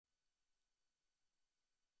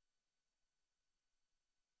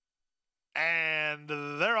And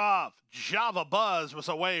they're off. Java Buzz was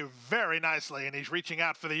away very nicely, and he's reaching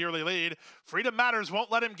out for the early lead. Freedom Matters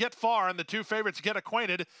won't let him get far, and the two favorites get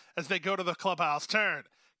acquainted as they go to the clubhouse turn.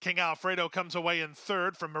 King Alfredo comes away in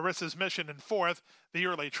third from Marissa's Mission in fourth, the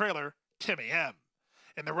early trailer, Timmy M.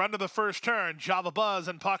 In the run to the first turn, Java Buzz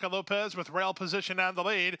and Paco Lopez with rail position and the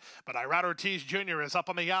lead, but Irad Ortiz Jr. is up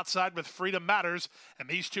on the outside with Freedom Matters, and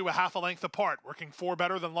these two a half a length apart, working four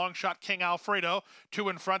better than long shot King Alfredo, two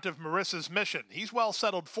in front of Marissa's Mission. He's well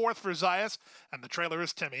settled fourth for Zayas, and the trailer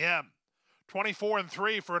is Timmy M.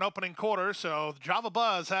 24-3 for an opening quarter, so Java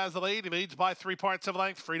Buzz has the lead. He leads by 3 parts of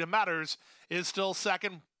length. Freedom Matters is still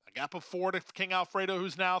second, a gap of 4 to King Alfredo,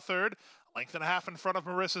 who's now third, a length and a half in front of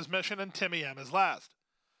Marissa's Mission, and Timmy M is last.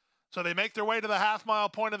 So they make their way to the half-mile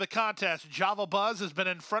point of the contest. Java Buzz has been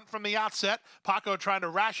in front from the outset. Paco trying to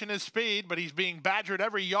ration his speed, but he's being badgered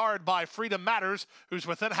every yard by Freedom Matters, who's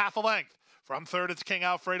within half a length. From third, it's King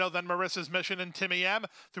Alfredo, then Marissa's Mission and Timmy M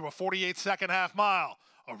through a 48-second half-mile.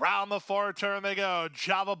 Around the far turn they go.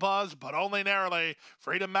 Java Buzz, but only narrowly.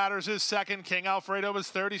 Freedom Matters is second. King Alfredo is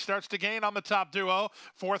third. He starts to gain on the top duo.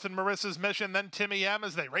 Fourth in Marissa's Mission, then Timmy M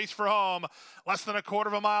as they race for home. Less than a quarter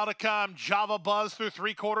of a mile to come. Java Buzz through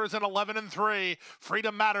 3 quarters and 11-3.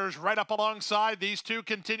 Freedom Matters right up alongside. These two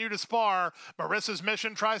continue to spar. Marissa's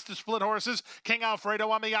Mission tries to split horses. King Alfredo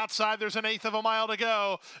on the outside. There's an eighth of a mile to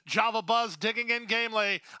go. Java Buzz digging in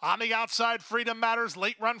gamely. On the outside, Freedom Matters.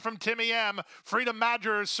 Late run from Timmy M. Freedom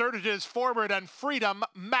Matters surges forward, and Freedom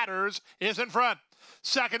Matters is in front.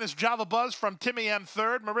 Second is Java Buzz from Timmy M.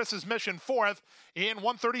 Third. Marissa's Mission fourth in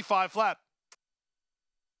 135 flat.